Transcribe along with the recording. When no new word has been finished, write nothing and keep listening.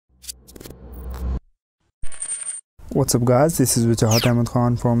What's up guys, this is Ahmed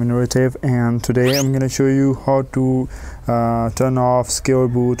Khan from InnoRative, and today I'm going to show you how to turn off secure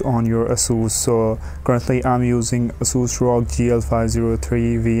boot on your ASUS. So currently I'm using ASUS ROG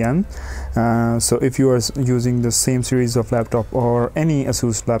GL503VM. So if you are using the same series of laptop or any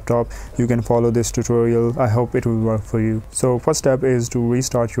ASUS laptop, you can follow this tutorial. I hope it will work for you. So first step is to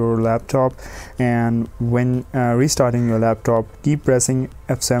restart your laptop, and when restarting your laptop, keep pressing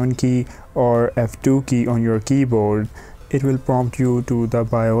F7 key or F2 key on your keyboard. It will prompt you to the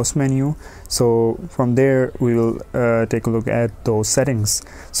BIOS menu. So from there we will take a look at those settings.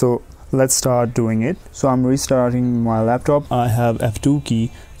 So let's start doing it. So I'm restarting my laptop. I have F2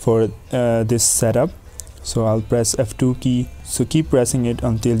 key for this setup, so I'll press F2 key. So keep pressing it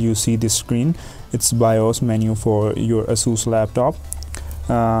until you see this screen. It's BIOS menu for your ASUS laptop.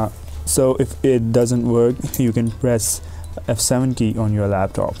 So if it doesn't work, you can press F7 key on your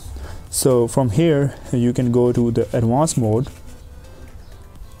laptop. So from here you can go to the advanced mode.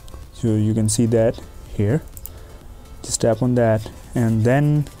 So you can see that here, just tap on that, and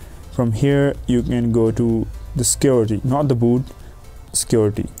then from here you can go to the security, not the boot,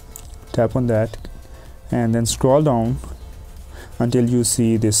 security. Tap on that and then scroll down until you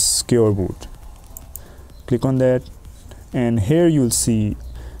see this secure boot. Click on that, and here you'll see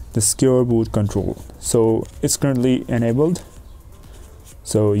the secure boot control. So it's currently enabled,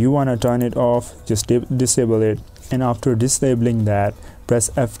 so you want to turn it off. Just disable it, and after disabling that, press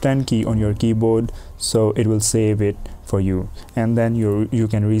F10 key on your keyboard, so it will save it for you, and then you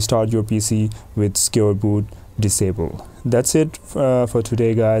can restart your PC with secure boot disabled. That's it for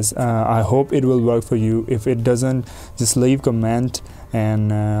today guys. I hope it will work for you. If it doesn't, just leave comment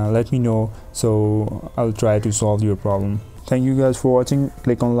and let me know, so I'll try to solve your problem. Thank you guys for watching.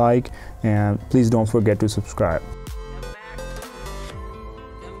 Click on like, and please don't forget to subscribe.